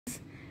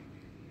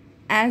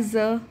as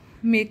a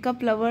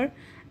makeup lover,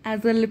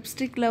 as a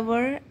lipstick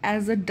lover,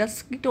 as a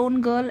dusky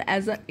tone girl,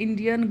 as a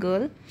Indian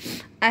girl,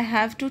 I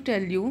have to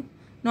tell you,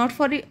 not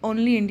for the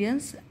only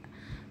Indians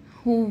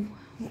who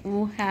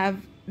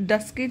have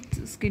dusky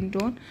skin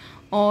tone,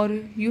 or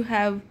you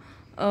have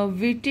a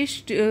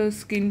whitish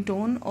skin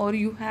tone, or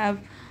you have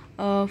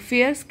a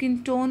fair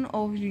skin tone,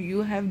 or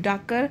you have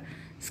darker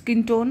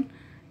skin tone,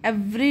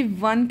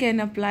 everyone can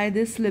apply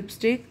this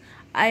lipstick.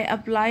 I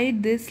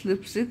applied this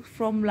lipstick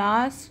from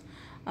last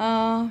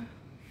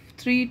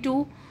 3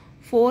 to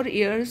 4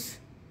 years.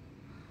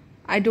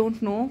 I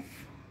don't know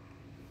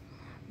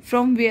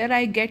from where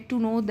I get to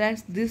know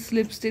that these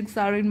lipsticks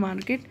are in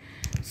market.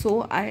 So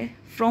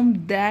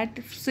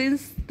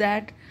since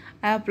that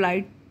I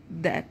applied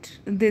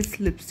this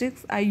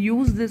lipsticks. I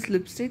use this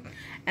lipstick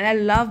and I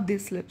love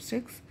these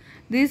lipsticks.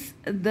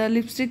 The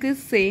lipstick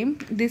is same.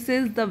 This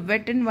is the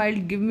Wet n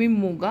Wild Give Me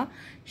Mocha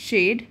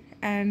shade,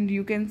 and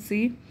you can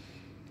see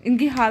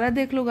इनकी हालत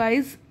देख लो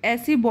guys.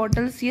 ऐसी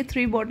bottles, ये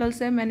 3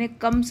 bottles है. मैंने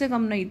कम से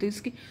कम नहीं तो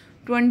इसकी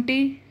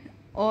 20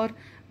 और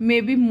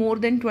may be more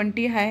than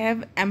 20 I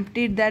have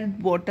emptied that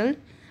bottle.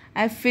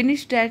 I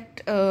finish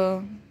that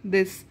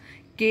this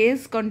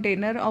case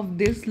container of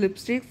this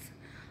lipsticks.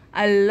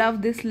 I love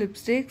this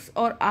lipsticks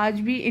और आज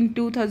भी इन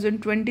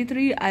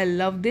 2023 I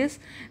love this.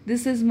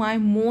 This is my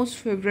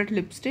most favourite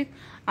lipstick.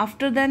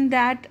 After then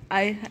that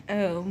I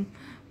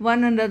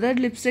one another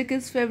lipstick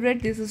is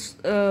favorite. This is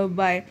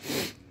by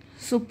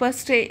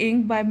Superstay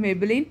Ink by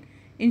Maybelline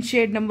in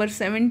shade number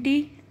 70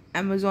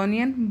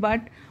 Amazonian.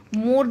 But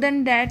more than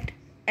that,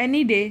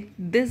 any day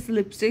this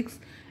lipsticks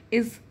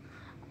is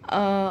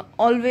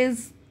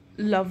always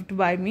loved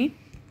by me.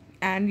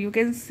 And you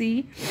can see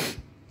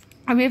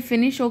अब ये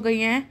finish हो गई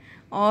हैं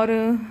और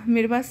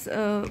मेरे पास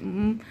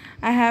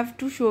I have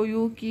to show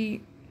you कि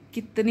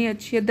कितनी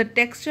अच्छी है. The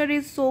texture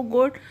is so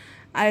good.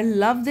 I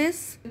love this.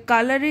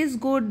 Color is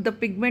good. The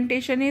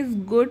pigmentation is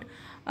good.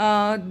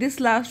 This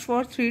lasts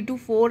for 3 to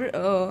 4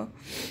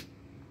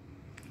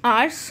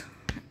 hours,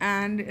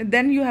 and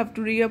then you have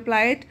to reapply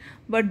it.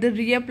 But the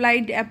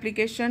reapplied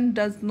application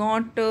does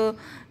not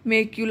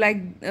make you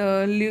like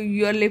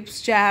your lips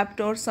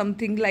chapped or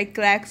something like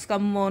cracks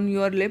come on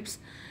your lips.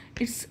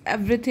 It's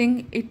everything.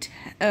 It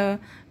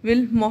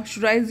will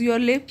moisturize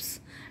your lips,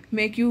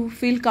 make you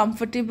feel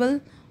comfortable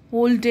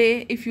whole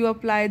day if you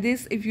apply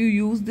this, if you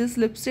use this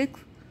lipstick.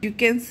 You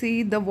can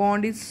see the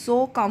wand is so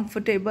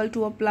comfortable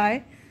to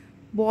apply.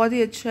 बहुत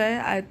ही अच्छा है.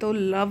 I तो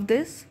love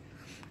this.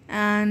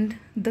 And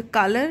the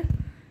color,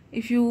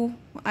 if you,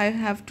 I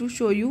have to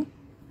show you.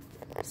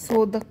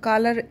 So the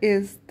color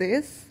is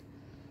this.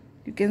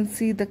 You can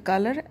see the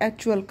color,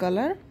 actual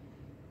color.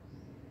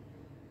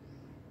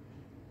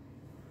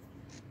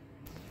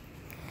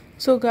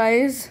 So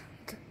guys,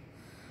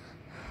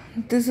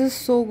 this is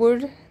so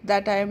good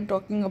that I am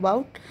talking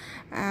about.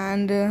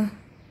 And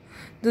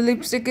the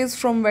lipstick is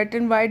from Wet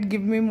n Wild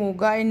Give Me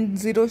Mocha in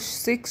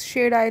 06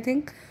 shade, I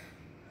think.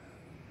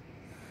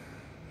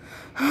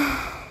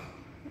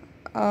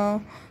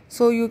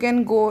 So you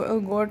can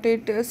got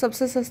it.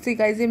 सबसे सस्ती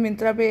guys ये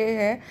मिंत्रा पे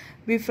है.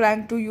 Be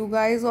frank to you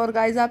guys. और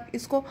guys आप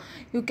इसको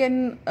you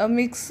can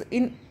mix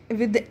in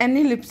with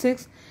any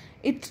lipsticks.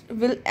 It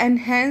will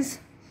enhance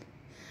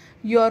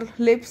your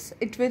lips.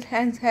 It will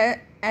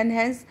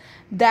enhance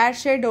that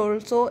shade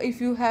also.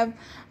 If you have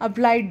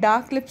applied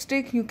dark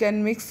lipstick, you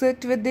can mix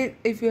it with it.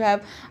 If you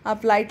have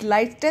applied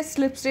lightest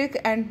lipstick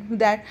and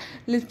that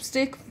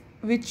lipstick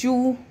which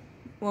you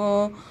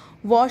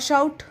wash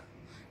out,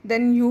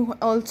 then you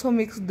also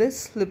mix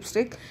this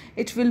lipstick.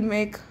 It will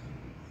make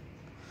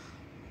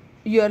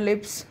your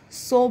lips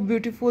so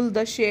beautiful.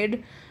 The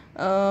shade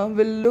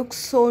will look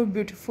so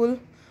beautiful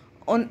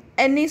on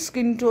any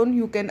skin tone.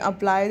 You can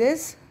apply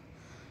this.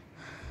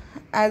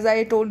 As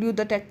I told you,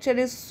 the texture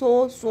is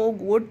so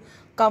good,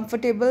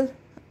 comfortable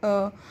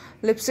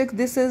lipstick.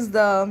 This is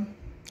the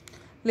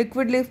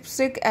liquid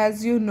lipstick,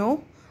 as you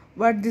know,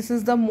 but this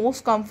is the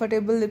most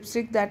comfortable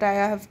lipstick that I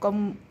have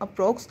come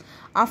across.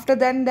 After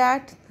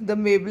that, the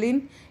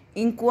Maybelline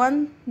ink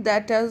one,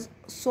 that is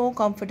so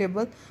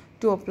comfortable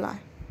to apply.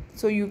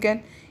 So you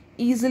can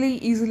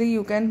easily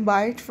you can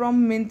buy it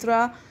from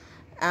Myntra,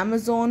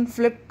 Amazon,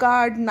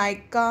 Flipkart,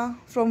 Nykaa,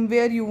 from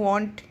where you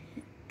want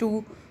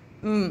to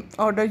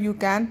order you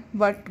can,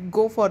 but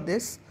go for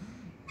this.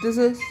 This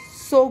is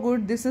so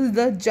good. This is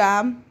the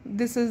jam.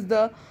 This is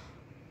the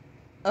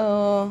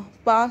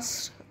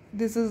past.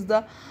 This is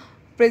the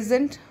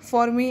present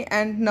for me,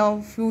 and now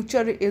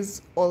future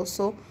is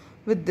also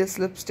with this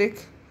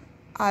lipstick.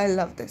 I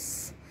love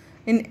this.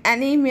 In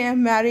any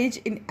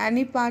marriage, in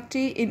any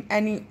party, in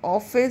any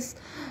office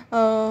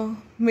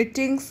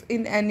meetings,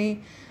 in any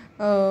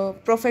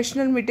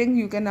professional meeting,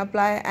 you can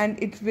apply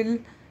and it will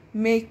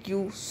make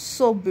you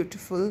so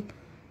beautiful.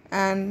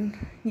 And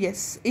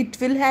yes, it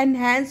will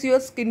enhance your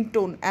skin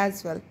tone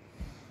as well.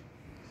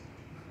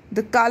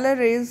 The color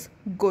is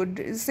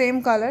good,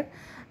 same color,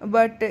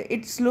 but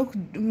its look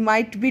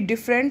might be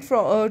different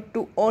from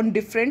on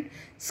different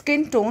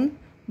skin tone,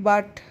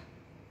 but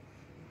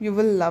you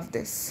will love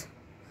this.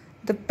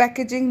 The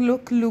packaging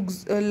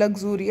looks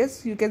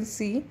luxurious, you can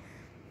see.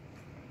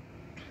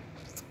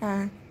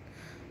 And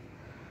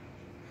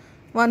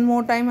one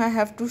more time I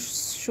have to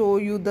show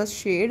you the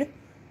shade.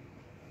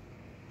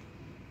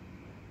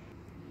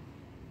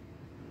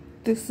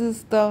 This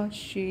is the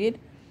shade.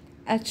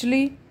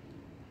 Actually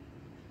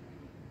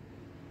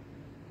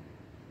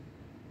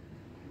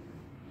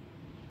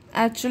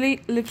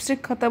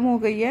lipstick ख़त्म हो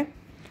गई है.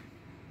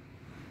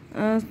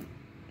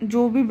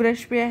 जो भी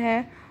brush पे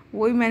है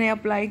वही मैंने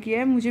अप्लाई किया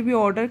है. मुझे भी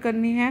ऑर्डर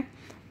करनी है,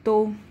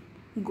 तो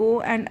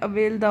go and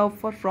avail the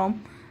offer from.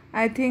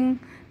 I think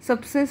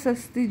सबसे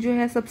सस्ती जो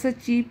है, सबसे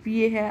चीप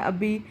ये है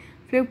अभी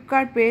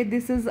फ्लिपकार्ट पे.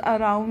 This is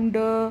around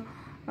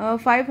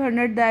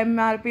 500. The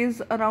MRP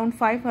is around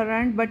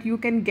 500, but you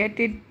can get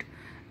it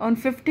on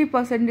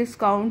 50%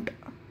 discount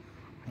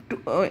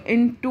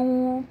in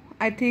 2,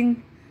 I think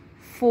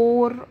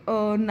 4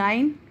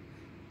 9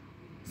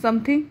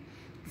 something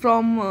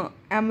from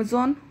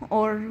Amazon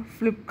or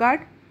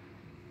Flipkart.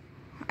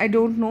 I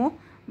don't know,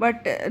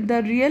 but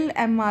the real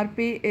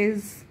MRP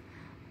is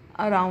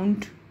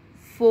around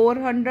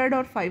 400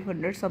 or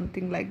 500,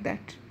 something like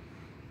that.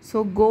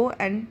 So go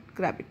and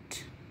grab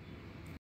it.